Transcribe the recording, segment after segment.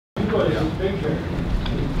It is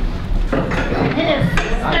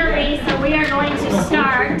 6:30, so we are going to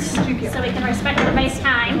start so we can respect everybody's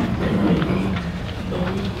time.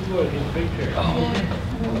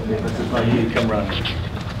 This is why you come run.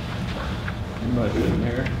 You might be in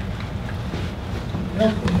here.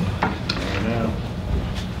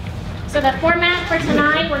 So the format for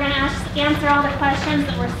tonight, we're going to answer all the questions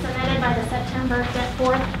that were submitted by the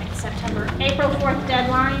April 4th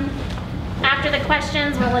deadline. After the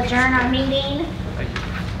questions, we'll adjourn our meeting.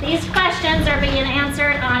 These questions are being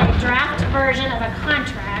answered on a draft version of a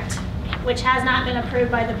contract, which has not been approved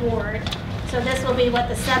by the board. So this will be what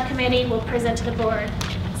the subcommittee will present to the board.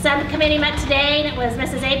 Subcommittee met today, and it was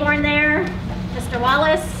Mrs. Aborn there, Mr.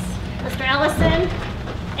 Wallace, Mr. Ellison,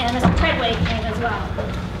 and Mr. Treadway came as well.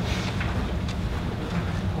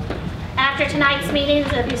 After tonight's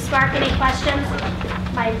meetings, if you spark any questions,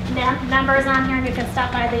 my number is on here, and you can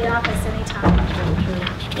stop by the office anytime.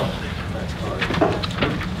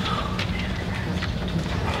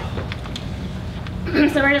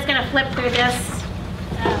 So we're just going to flip through this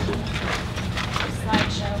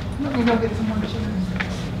slideshow. Let me go get some more chairs.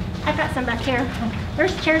 I've got some back here.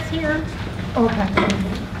 There's chairs here. Okay.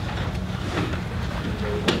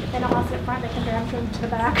 They don't all sit front, they can direct them to the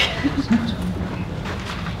back.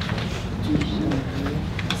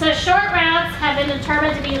 So short routes have been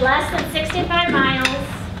determined to be less than 65 miles,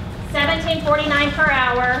 $17.49 per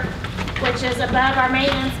hour, which is above our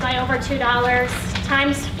maintenance by over $2,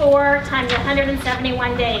 times 4 times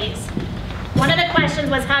 171 days. One of the questions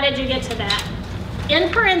was, how did you get to that? In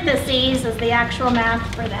parentheses is the actual math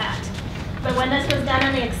for that. But when this was done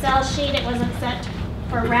in the Excel sheet, it wasn't set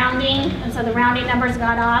for rounding, and so the rounding numbers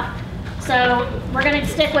got off. So we're going to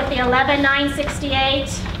stick with the 11,968,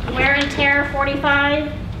 wear and tear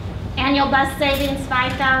 45, annual bus savings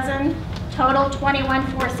 5,000, total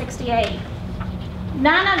 21,468.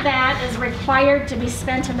 None of that is required to be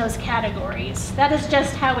spent in those categories. That is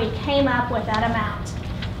just how we came up with that amount.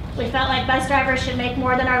 We felt like bus drivers should make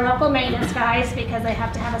more than our local maintenance guys because they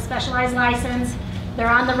have to have a specialized license, they're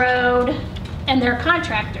on the road, and they're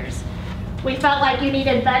contractors. We felt like you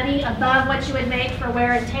needed money above what you would make for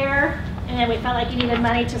wear and tear, and we felt like you needed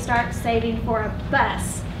money to start saving for a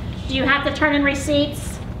bus. Do you have to turn in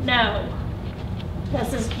receipts? No.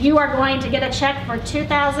 You are going to get a check for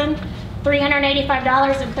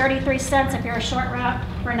 $2,385.33 if you're a short route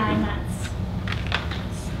for 9 months.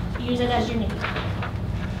 Use it as you need.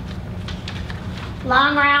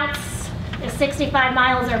 Long routes is 65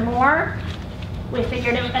 miles or more. We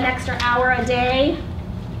figured an extra hour a day.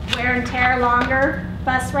 Wear and tear longer.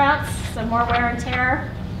 Bus routes, some more wear and tear.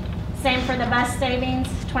 Same for the bus savings,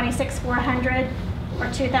 $26,400 or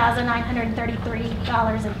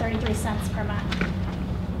 $2,933.33 per month.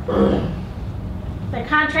 The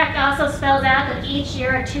contract also spells out that each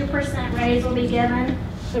year a 2% raise will be given.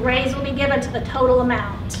 The raise will be given to the total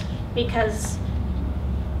amount because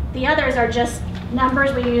the others are just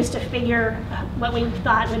numbers we use to figure what we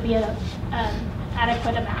thought would be an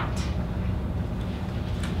adequate amount.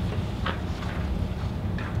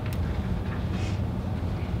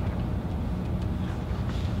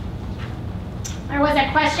 There was a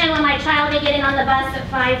question, will my child be getting on the bus at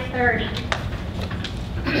 5:30?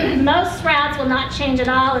 Most routes will not change at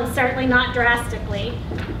all, and certainly not drastically.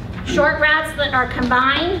 Short routes that are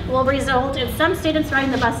combined will result in some students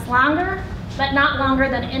riding the bus longer, but not longer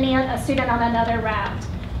than a student on another route.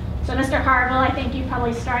 So Mr. Harville, I think you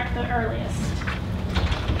probably start the earliest.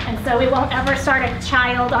 And so we won't ever start a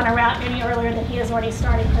child on a route any earlier than he is already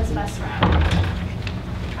starting his bus route.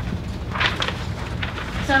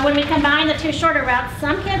 So when we combine the two shorter routes,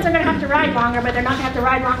 some kids are going to have to ride longer, but they're not going to have to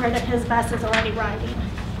ride longer than his bus is already riding.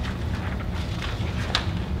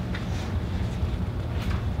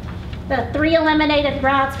 The 3 eliminated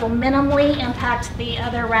routes will minimally impact the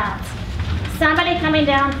other routes. Somebody coming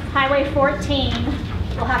down Highway 14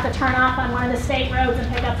 will have to turn off on one of the state roads and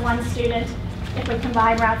pick up one student if we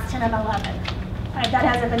combine routes 10 and 11. That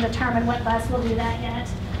hasn't been determined what bus will do that yet,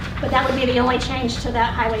 but that would be the only change to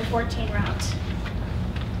that Highway 14 route.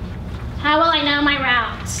 How will I know my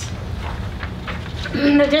route?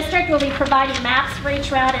 The district will be providing maps for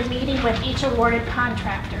each route and meeting with each awarded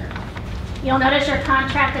contractor. You'll notice your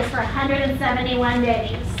contract is for 171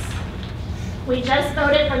 days. We just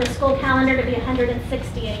voted for the school calendar to be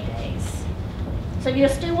 168 days. So you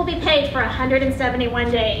still will be paid for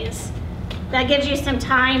 171 days. That gives you some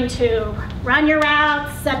time to run your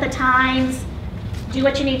routes, set the times, do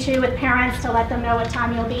what you need to with parents to let them know what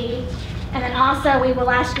time you'll be. And then also we will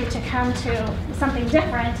ask you to come to something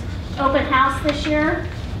different, open house this year,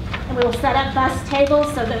 and we will set up bus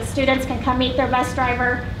tables so that students can come meet their bus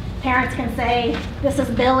driver Parents can say, this is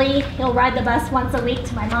Billy, he'll ride the bus once a week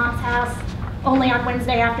to my mom's house. Only on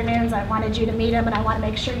Wednesday afternoons, I wanted you to meet him and I want to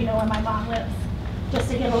make sure you know where my mom lives.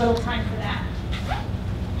 Just to give a little time for that.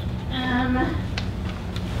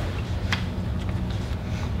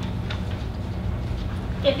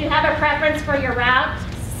 If you have a preference for your route,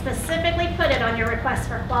 specifically put it on your request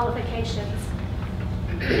for qualifications.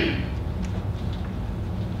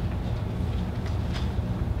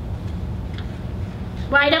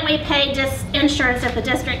 Why don't we pay just insurance if the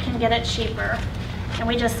district can get it cheaper? And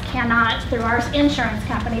we just cannot, through our insurance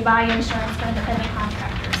company, buy insurance for independent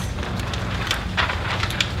contractors.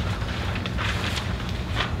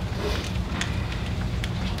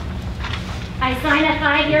 I sign a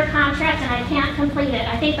 5-year contract and I can't complete it.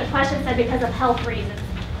 I think the question said because of health reasons.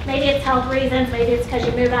 Maybe it's health reasons, maybe it's because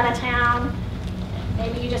you move out of town,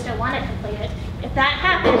 maybe you just don't want to complete it. If that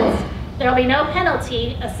happens, there will be no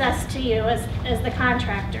penalty assessed to you as the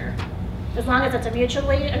contractor. As long as it's a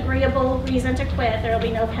mutually agreeable reason to quit, there will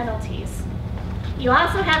be no penalties. You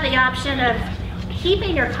also have the option of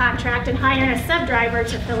keeping your contract and hiring a sub-driver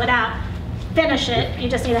to fill it out. Finish it, you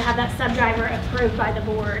just need to have that sub-driver approved by the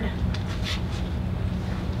board.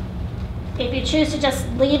 If you choose to just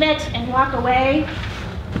leave it and walk away,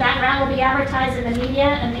 that route will be advertised in the media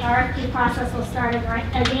and the RFP process will start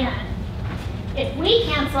again. If we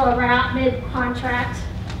cancel a route mid-contract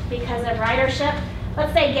because of ridership,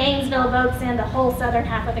 let's say Gainesville votes in the whole southern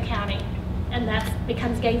half of the county, and that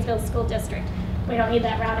becomes Gainesville School District. We don't need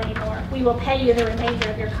that route anymore. We will pay you the remainder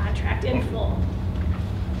of your contract in full.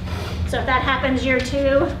 So if that happens year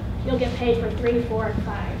 2, you'll get paid for 3, 4, and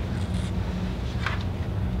 5.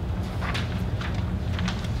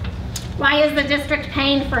 Why is the district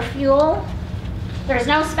paying for fuel? There's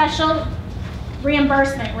no special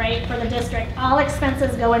reimbursement rate for the district. All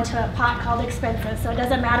expenses go into a pot called expenses. So it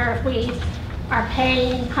doesn't matter if we are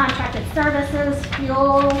paying contracted services,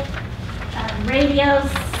 fuel, radios,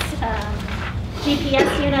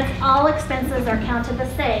 GPS units, all expenses are counted the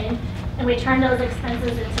same, and we turn those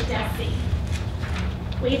expenses into DESI.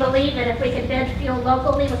 We believe that if we could bid fuel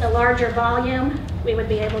locally with a larger volume, we would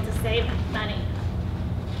be able to save money.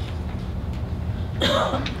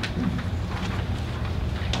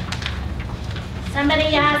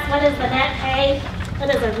 Somebody asked, what is the net pay?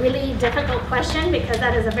 That is a really difficult question because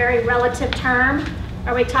that is a very relative term.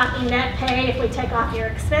 Are we talking net pay if we take off your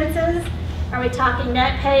expenses? Are we talking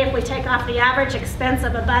net pay if we take off the average expense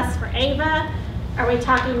of a bus for AVA? Are we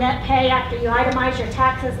talking net pay after you itemize your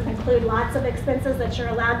taxes and include lots of expenses that you're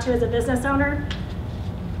allowed to as a business owner?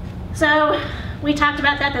 So we talked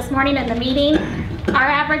about that this morning in the meeting. Our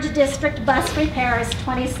average district bus repair is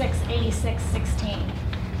 $2686.16.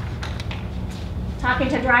 Talking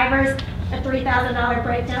to drivers, a $3,000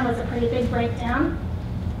 breakdown was a pretty big breakdown.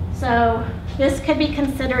 So this could be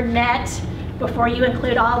considered net before you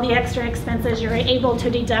include all the extra expenses you're able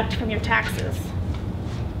to deduct from your taxes.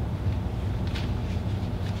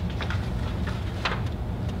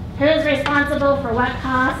 Who is responsible for what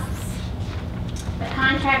costs? The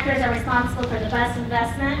contractors are responsible for the bus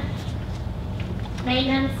investment,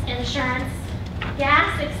 maintenance, insurance,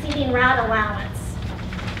 gas exceeding route allowance.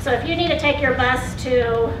 So if you need to take your bus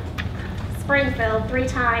to Springfield 3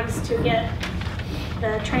 times to get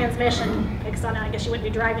the transmission fixed on it, I guess you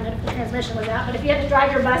wouldn't be driving it if the transmission was out, but if you had to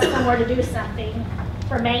drive your bus somewhere to do something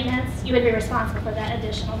for maintenance, you would be responsible for that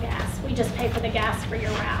additional gas. We just pay for the gas for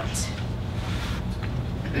your route.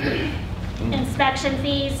 Inspection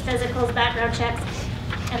fees, physicals, background checks,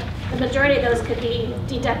 and the majority of those could be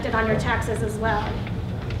deducted on your taxes as well.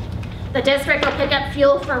 The district will pick up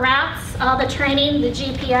fuel for routes, all the training, the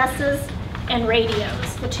GPSs, and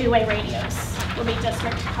radios, the 2-way radios will be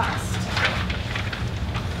district cost.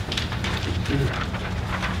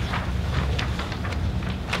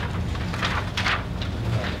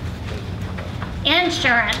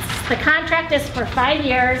 Insurance, the contract is for 5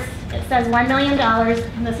 years. It says $1 million,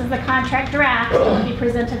 and this is the contract draft. It will be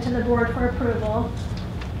presented to the board for approval.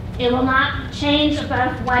 It will not change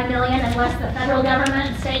above $1 million unless the federal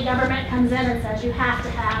government and state government comes in and says you have to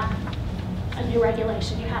have a new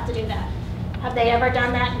regulation. You have to do that. Have they ever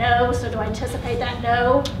done that? No. So do I anticipate that?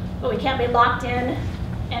 No. But we can't be locked in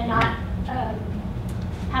and not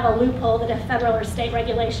have a loophole that if federal or state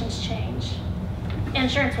regulations change.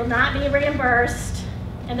 Insurance will not be reimbursed,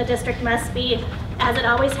 and the district must be, as it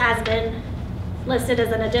always has been, listed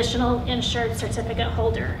as an additional insured certificate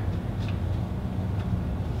holder.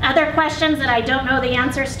 Other questions that I don't know the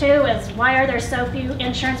answers to is why are there so few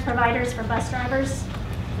insurance providers for bus drivers?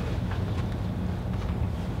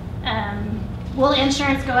 Will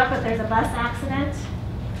insurance go up if there's a bus accident?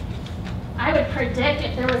 I would predict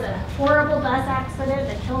if there was a horrible bus accident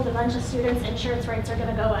that killed a bunch of students, insurance rates are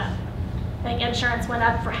gonna go up. I think insurance went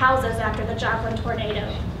up for houses after the Joplin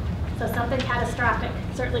tornado. So something catastrophic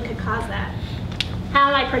certainly could cause that. How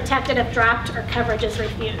am I protected if dropped or coverage is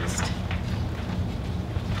refused?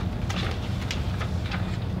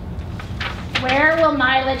 Where will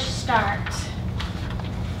mileage start?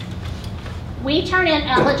 We turn in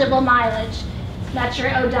eligible mileage. That's your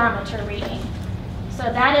odometer reading. So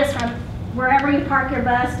that is from wherever you park your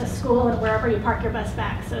bus to school and wherever you park your bus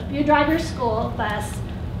back. So if you drive your school bus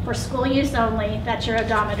for school use only, that's your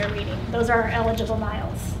odometer reading. Those are eligible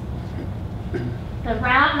miles. The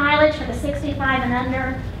route mileage for the 65 and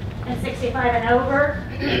under and 65 and over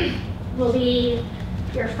will be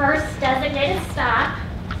your first designated stop.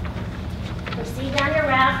 Proceed down your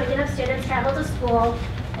route, picking up students, travel to school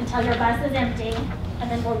until your bus is empty, and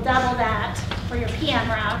then we'll double that for your PM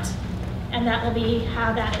route, and that will be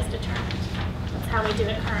how that is determined. That's how we do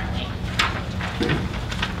it currently.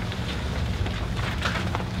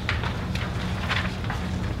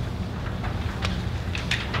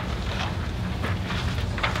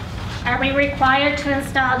 Are we required to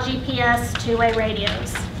install GPS two-way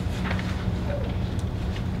radios?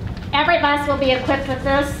 Every bus will be equipped with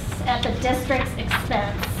this at the district's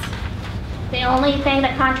expense. The only thing the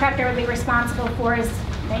contractor would be responsible for is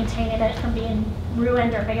maintaining it from being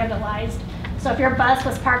ruined or vandalized. So if your bus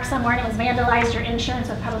was parked somewhere and it was vandalized, your insurance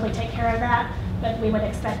would probably take care of that, but we would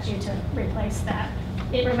expect you to replace that.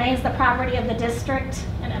 It remains the property of the district,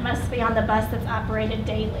 and it must be on the bus that's operated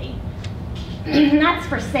daily. That's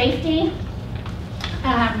for safety.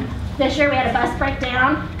 This year we had a bus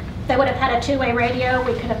breakdown. If they would have had a two-way radio,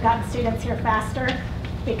 we could have gotten students here faster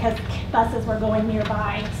because buses were going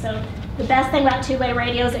nearby. So the best thing about two-way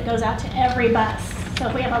radios, it goes out to every bus. So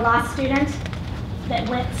if we have a lost student that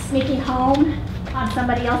went sneaking home on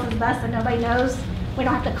somebody else's bus and nobody knows, we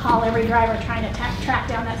don't have to call every driver trying to track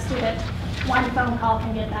down that student. One phone call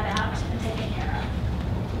can get that out and taken care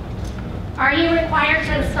of. Are you required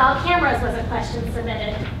to install cameras, was a question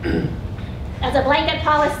submitted. As a blanket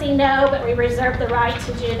policy, no, but we reserve the right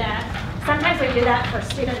to do that. Sometimes we do that for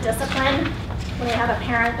student discipline, when we have a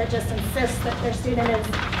parent that just insists that their student is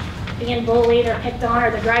being bullied or picked on, or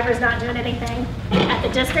the driver's not doing anything. At the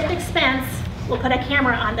district expense, we'll put a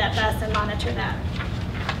camera on that bus and monitor that.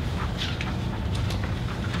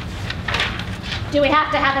 Do we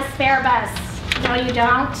have to have a spare bus? No, you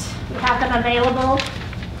don't. We have them available.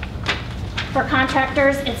 For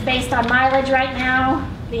contractors, it's based on mileage right now.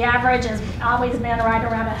 The average has always been right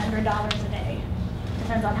around $100 a day.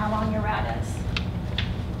 Depends on how long your route is.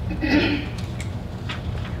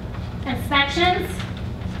 Inspections.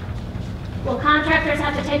 Will contractors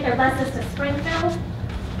have to take their buses to Springfield?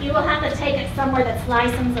 You will have to take it somewhere that's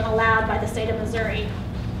licensed and allowed by the state of Missouri.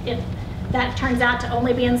 If that turns out to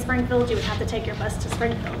only be in Springfield, you would have to take your bus to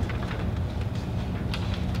Springfield.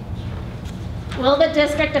 Will the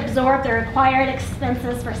district absorb the required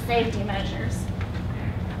expenses for safety measures?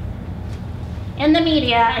 In the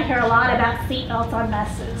media, I hear a lot about seatbelts on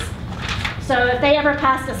buses. So if they ever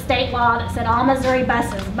passed a state law that said all Missouri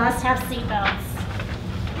buses must have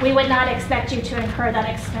seatbelts, we would not expect you to incur that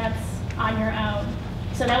expense on your own.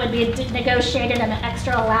 So that would be negotiated, and an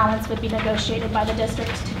extra allowance would be negotiated by the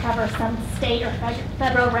district to cover some state or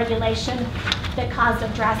federal regulation that caused a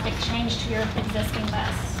drastic change to your existing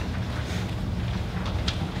bus.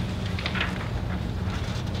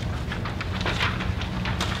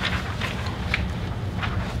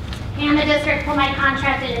 Can the district pull my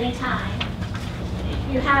contract at any time?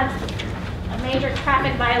 If you have a major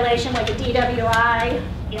traffic violation like a DWI,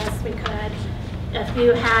 yes, we could. If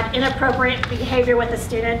you had inappropriate behavior with a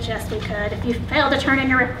student, yes, we could. If you failed to turn in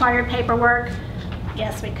your required paperwork,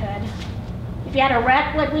 yes, we could. If you had a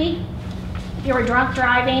wreck, would we? If you were drunk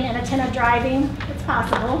driving, inattentive driving, it's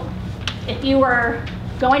possible. If you were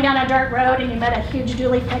going down a dirt road and you met a huge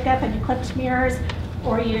dually pickup and you clipped mirrors,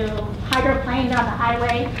 or you hydroplaned on the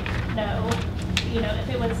highway, no. You know, if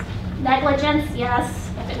it was negligence, yes.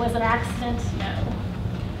 If it was an accident, no.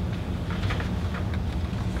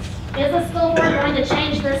 Is the school board going to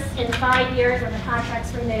change this in 5 years when the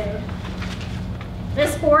contract's renewed?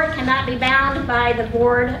 This board cannot be bound by the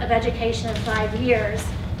Board of Education in 5 years,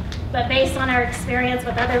 but based on our experience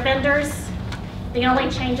with other vendors, the only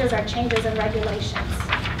changes are changes in regulations.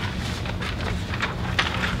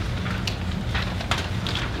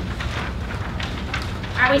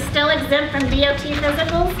 Are we still exempt from DOT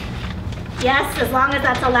physicals? Yes, as long as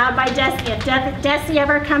that's allowed by DESE. If DESE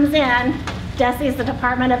ever comes in, DESE is the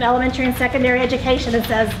Department of Elementary and Secondary Education, that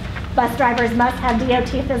says bus drivers must have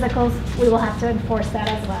DOT physicals, we will have to enforce that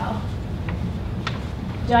as well.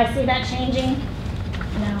 Do I see that changing?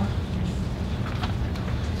 No.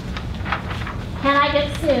 Can I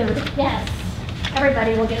get sued? Yes.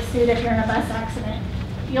 Everybody will get sued if you're in a bus accident.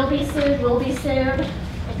 You'll be sued, we'll be sued.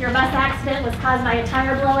 If your bus accident was caused by a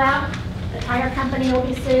tire blowout, the tire company will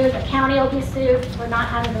be sued, the county will be sued for not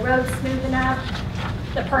having the roads smooth enough.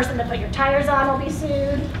 The person that put your tires on will be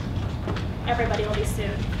sued. Everybody will be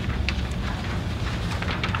sued.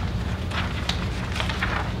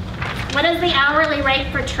 What is the hourly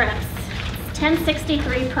rate for trips? It's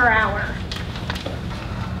 $10.63 per hour.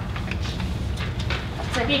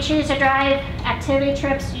 So if you choose to drive activity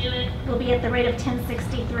trips, you will be at the rate of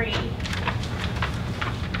 $10.63.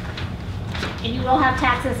 And you will have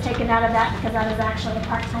taxes taken out of that because that is actually a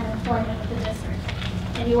part-time employment with the district.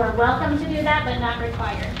 And you are welcome to do that, but not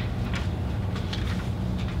required.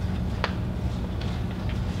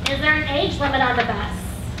 Is there an age limit on the bus?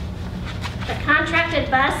 The contracted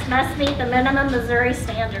bus must meet the minimum Missouri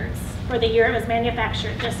standards for the year it was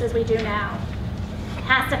manufactured, just as we do now. It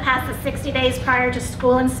has to pass the 60 days prior to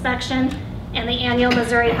school inspection and the annual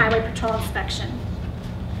Missouri Highway Patrol inspection.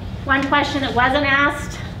 One question that wasn't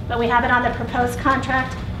asked, but we have it on the proposed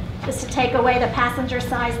contract, is to take away the passenger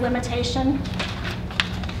size limitation.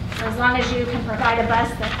 As long as you can provide a bus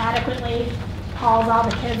that adequately hauls all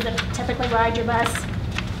the kids that typically ride your bus,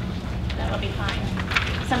 that will be fine.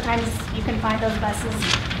 Sometimes you can find those buses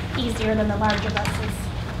easier than the larger buses.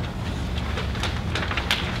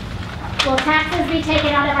 Will taxes be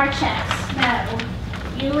taken out of our checks? No.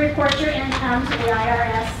 You report your income to the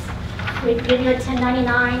IRS. We give you a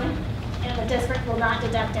 1099, and the district will not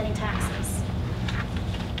deduct any taxes.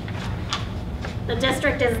 The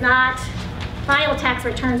district does not file tax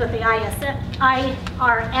returns with the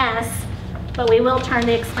IRS, but we will turn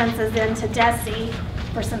the expenses into DESI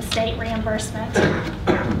for some state reimbursement.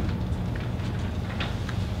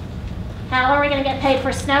 How are we going to get paid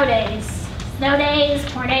for snow days? Snow days,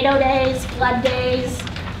 tornado days, flood days,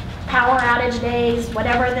 power outage days,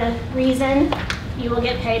 whatever the reason, you will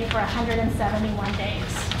get paid for 171 days.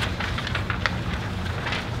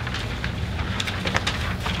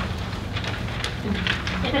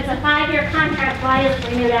 If it's a 5-year contract, why is it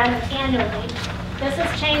renewed annually? This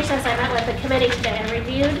has changed since I met with the committee today. I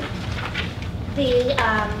reviewed the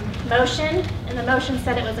motion, and the motion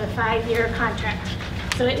said it was a 5-year contract.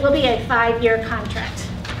 So it will be a 5-year contract.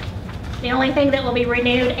 The only thing that will be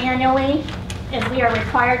renewed annually is we are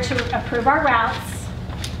required to approve our routes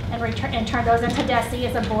and turn those into DESI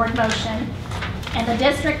as a board motion. And the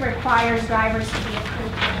district requires drivers to be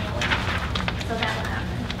approved annually. So that will happen.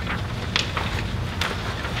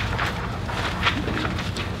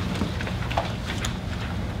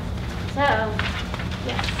 So,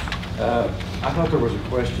 yes. I thought there was a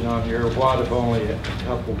question on here. What if only a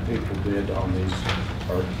couple people bid on these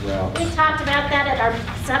routes? We talked about that at our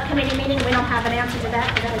subcommittee meeting. We don't have an answer to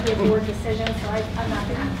that because that would be a board decision, so I'm not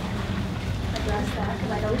going to address that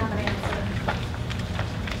because I don't have an answer.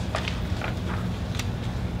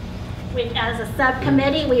 As a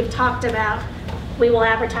subcommittee, we've talked about we will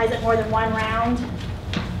advertise it more than one round.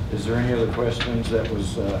 Is there any other questions that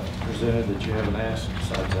was presented that you haven't asked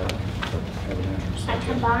besides that? I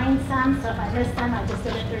combined some, so if I missed them, I just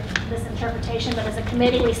did it through misinterpretation. But as a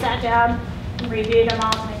committee, we sat down and reviewed them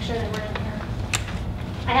all to make sure they were in here.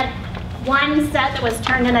 I had one set that was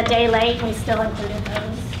turned in a day late, and we still included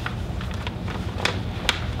those.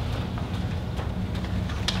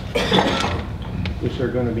 Which are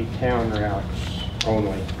going to be town routes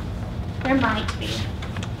only. There might be. We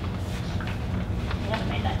haven't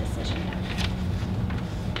made that decision yet.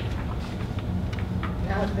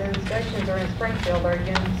 Now, the inspections are in Springfield. Are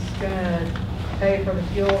you gonna pay for the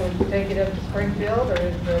fuel and take it up to Springfield, or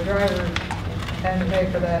is the driver having to pay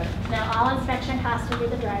for that? Now, all inspection costs will be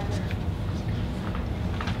the driver.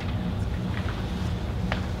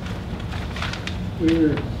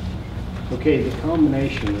 Okay, the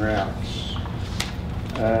combination routes,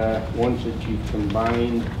 ones that you've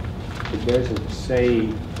combined, it doesn't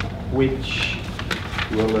say which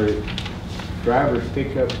will the drivers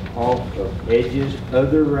pick up off of Edge's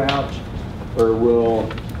other routes, or will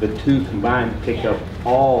the two combined pick up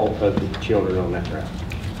all of the children on that route?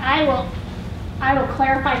 I will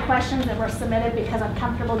clarify questions that were submitted because I'm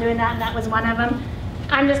comfortable doing that, and that was one of them.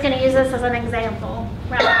 I'm just going to use this as an example.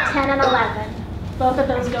 Route 10 and 11, both of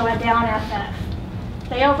those go down FF.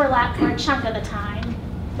 They overlap for a chunk of the time,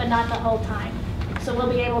 but not the whole time. So we'll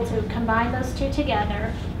be able to combine those two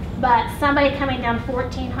together. But somebody coming down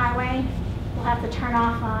 14 Highway will have to turn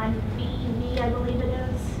off on BEV, I believe it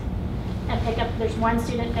is, and pick up, there's one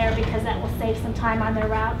student there because that will save some time on their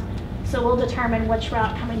route. So we'll determine which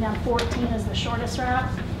route coming down 14 is the shortest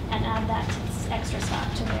route and add that extra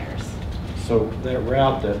stop to theirs. So that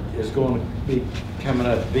route that is going to be coming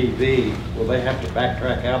up VB, will they have to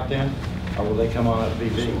backtrack out then? Or will they come on up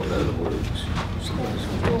VB?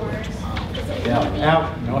 Yours. Is it Yeah,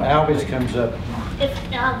 VB? no, Albies comes up, It's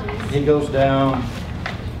Aldi's. he goes down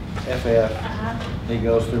FF, Uh-huh. he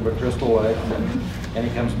goes through by Crystal Lake, and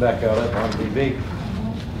he comes back out up on VB.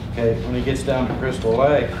 Okay, when he gets down to Crystal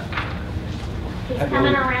Lake, He's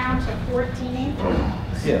coming around to 14.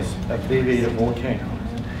 yes, up VB to 14.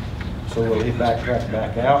 So will he backtrack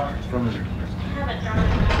back out from, I haven't drawn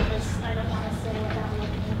it out, just, I don't want to say without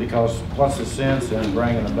looking. because what's the sense in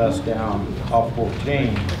bringing a bus down off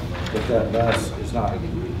 14 if that bus is not,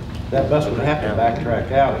 that bus would have to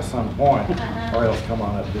backtrack out at some point or else come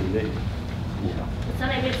on up VB. So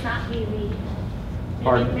maybe it's not VV.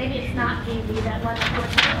 Pardon? Maybe it's not VV, that one at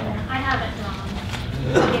 14. I have it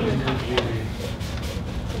drawn. I'll give you a copy of it,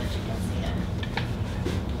 so that you can see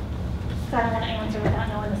it. So I don't want to answer without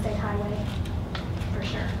knowing the state highway, for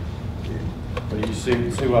sure. But you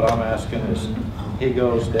see what I'm asking is, he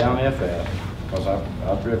goes down FF, because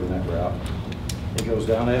I've driven that route. He goes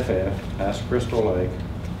down FF, past Crystal Lake,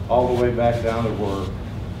 all the way back down to where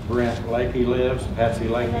Brent Lakey lives, Patsy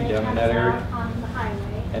And then Lakey, he down in comes that area. out on the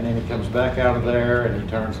highway. And then he comes back out of there and he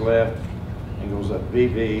turns left and goes up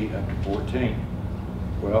VB up to 14.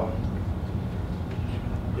 Well,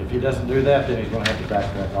 if he doesn't do that, then he's gonna have to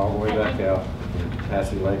backtrack all the way back out,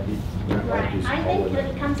 Patsy Lakey, Brent Right, Lakey's I all think the that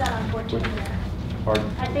way he comes out on 14 Which- there. Pardon?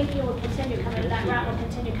 I think he will continue coming, that route will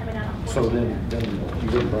continue coming out on 14. So then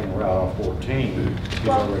you wouldn't bring a route off 14, he's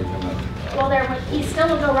Well- already come up. Well, he still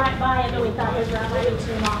will go right by it, but we thought his route might be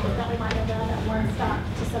too long. We thought we might have done that one stop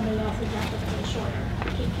to somebody else's route that's a little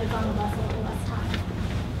shorter, keep kids on the bus a little less time.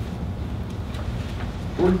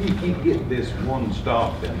 Where do you keep getting this one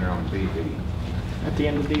stop down there on BB? At the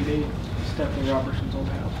end of DB, Stephanie Robertson's old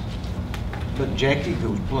house. But Jackie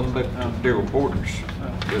goes plumb back to Darrell Porter's,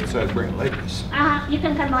 that's Brent Lakey's. You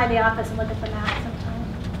can come by the office and look at the map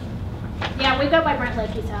sometime. Yeah, we go by Brent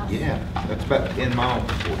Lakey's house. Yeah, that's about 10 miles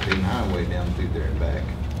from 14 highway down through there and back.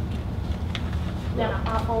 Down an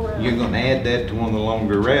awful road. You're gonna add that to one of the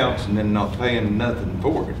longer routes and then not paying nothing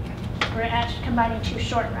for it. We're actually combining two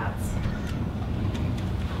short routes.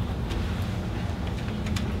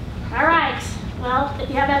 All right, well, if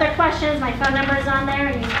you have other questions, my phone number is on there,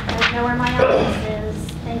 and you guys know where my office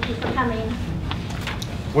is. Thank you for coming.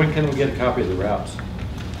 When can we get a copy of the routes?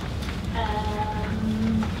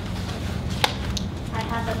 I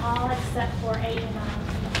have them all except for 8 and 9.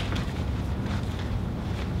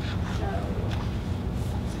 So,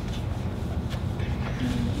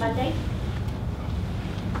 Monday?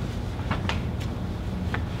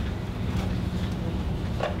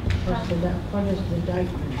 What is the date?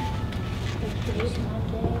 Today's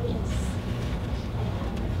Monday is.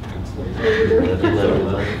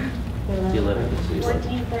 The 11th.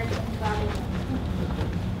 14, 13, 12.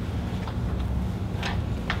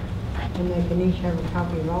 And they can each have a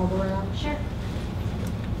copy of all the routes? Sure.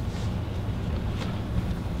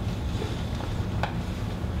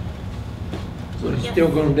 So it's still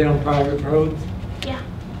going down private roads? Yeah.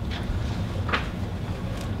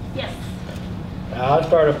 Yes. Now, I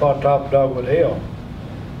started up on top of Dogwood Hill.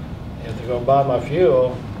 If they're gonna buy my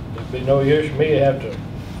fuel, it'd be no use for me to have to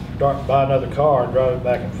start buy another car and drive it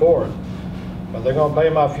back and forth. But they're gonna pay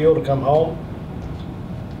my fuel to come home,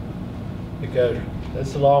 because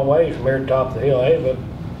it's a long ways from here to top of the hill, hey, but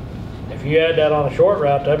if you add that on a short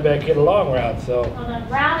route, that'd make it a long route, so, Well, the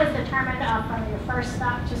route is determined from your first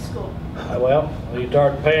stop to school. well, you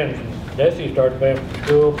start paying, Desi started paying for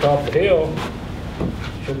school, top of the hill,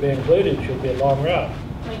 should be included, should be a long route.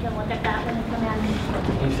 We can look at that when we come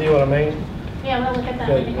in. You see what I mean? Yeah, we'll look at that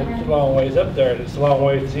when we come It's a in. long ways up there, and it's a long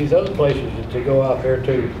ways to these other places to go out there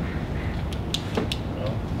too. You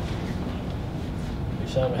know? Be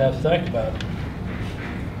something to have to think about.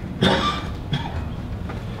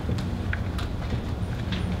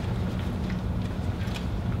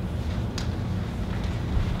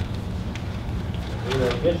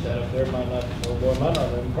 Whoever gets that up there might not, well, boy, might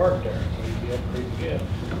not even park there, so you'd be up pretty good.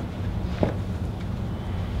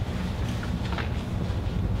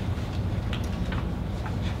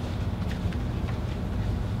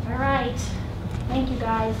 All right. Thank you,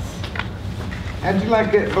 guys. How'd you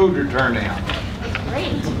like that voter turnout?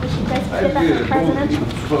 Great. Wish you guys could That's get that good. for presidential.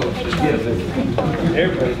 Folks, Hey, yeah, Charlie.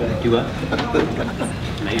 Everybody does. Do what?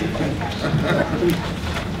 Maybe.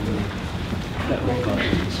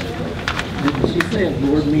 Didn't she say at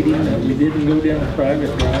board meeting that we didn't go down a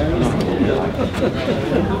private drive?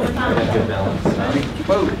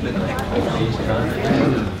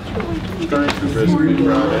 Strength of recipe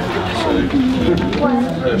Friday.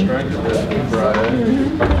 Strength of recipe Friday.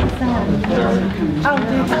 Oh,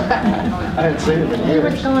 dude. I hadn't seen him in He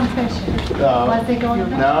was years. going fishing. Was he going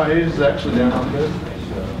fishing? No, he's actually down on business.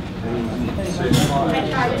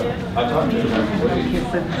 I talked to him last week.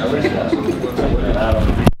 I wish I was once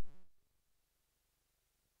a week.